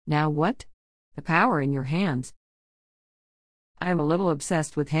Now what? The power in your hands. I am a little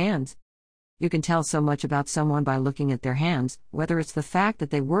obsessed with hands. You can tell so much about someone by looking at their hands, whether it's the fact that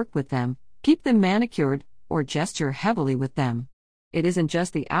they work with them, keep them manicured, or gesture heavily with them. It isn't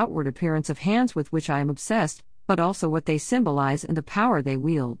just the outward appearance of hands with which I am obsessed, but also what they symbolize and the power they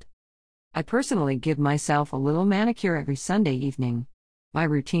wield. I personally give myself a little manicure every Sunday evening. My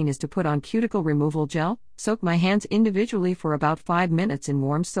routine is to put on cuticle removal gel, soak my hands individually for about 5 minutes in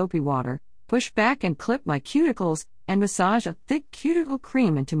warm soapy water, push back and clip my cuticles, and massage a thick cuticle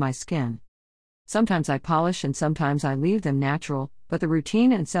cream into my skin. Sometimes I polish and sometimes I leave them natural, but the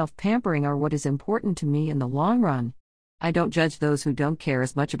routine and self-pampering are what is important to me in the long run. I don't judge those who don't care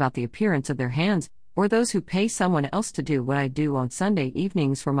as much about the appearance of their hands, or those who pay someone else to do what I do on Sunday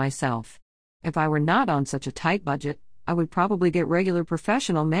evenings for myself. If I were not on such a tight budget, I would probably get regular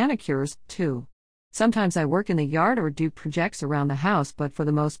professional manicures, too. Sometimes I work in the yard or do projects around the house, but for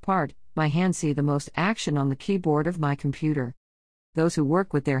the most part, my hands see the most action on the keyboard of my computer. Those who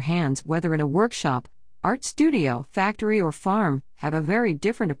work with their hands, whether in a workshop, art studio, factory, or farm, have a very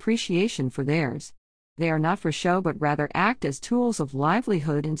different appreciation for theirs. They are not for show but rather act as tools of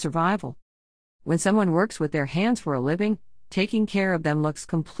livelihood and survival. When someone works with their hands for a living, taking care of them looks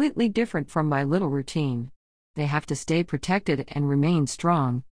completely different from my little routine. They have to stay protected and remain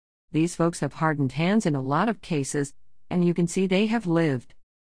strong. These folks have hardened hands in a lot of cases, and you can see they have lived.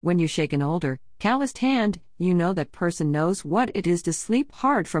 When you shake an older, calloused hand, you know that person knows what it is to sleep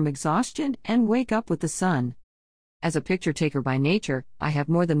hard from exhaustion and wake up with the sun. As a picture taker by nature, I have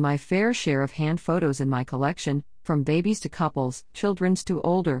more than my fair share of hand photos in my collection, from babies to couples, children's to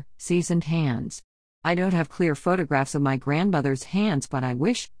older, seasoned hands. I don't have clear photographs of my grandmother's hands, but I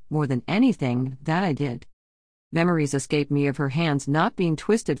wish, more than anything, that I did. Memories escape me of her hands not being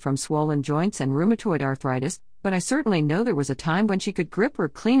twisted from swollen joints and rheumatoid arthritis, but I certainly know there was a time when she could grip her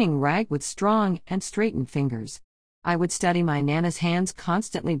cleaning rag with strong and straightened fingers. I would study my Nana's hands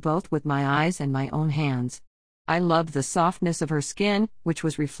constantly, both with my eyes and my own hands. I loved the softness of her skin, which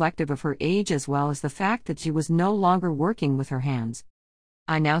was reflective of her age as well as the fact that she was no longer working with her hands.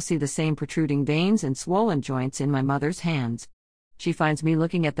 I now see the same protruding veins and swollen joints in my mother's hands. She finds me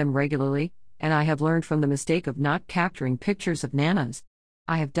looking at them regularly, and I have learned from the mistake of not capturing pictures of Nana's.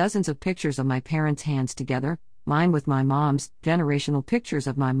 I have dozens of pictures of my parents' hands together, mine with my mom's, generational pictures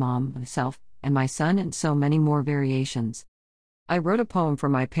of my mom, myself, and my son, and so many more variations. I wrote a poem for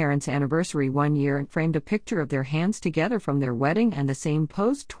my parents' anniversary one year and framed a picture of their hands together from their wedding and the same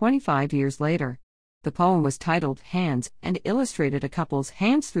pose 25 years later. The poem was titled Hands and illustrated a couple's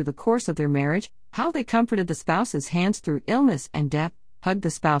hands through the course of their marriage, how they comforted the spouse's hands through illness and death, hugged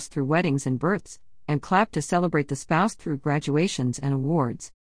the spouse through weddings and births, and clapped to celebrate the spouse through graduations and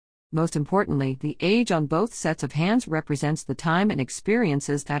awards. Most importantly, the age on both sets of hands represents the time and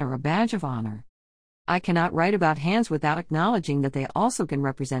experiences that are a badge of honor. I cannot write about hands without acknowledging that they also can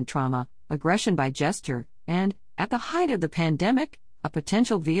represent trauma, aggression by gesture, and, at the height of the pandemic, a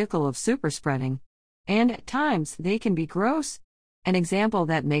potential vehicle of superspreading. And at times, they can be gross. An example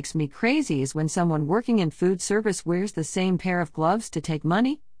that makes me crazy is when someone working in food service wears the same pair of gloves to take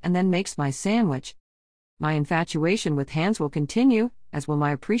money, and then makes my sandwich. My infatuation with hands will continue, as will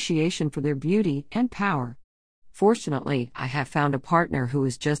my appreciation for their beauty and power. Fortunately, I have found a partner who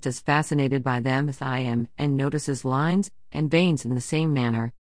is just as fascinated by them as I am, and notices lines and veins in the same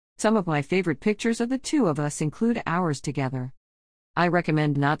manner. Some of my favorite pictures of the two of us include ours together. I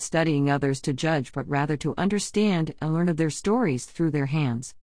recommend not studying others to judge but rather to understand and learn of their stories through their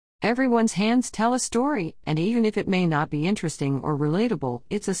hands. Everyone's hands tell a story, and even if it may not be interesting or relatable,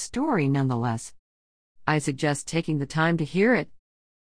 it's a story nonetheless. I suggest taking the time to hear it,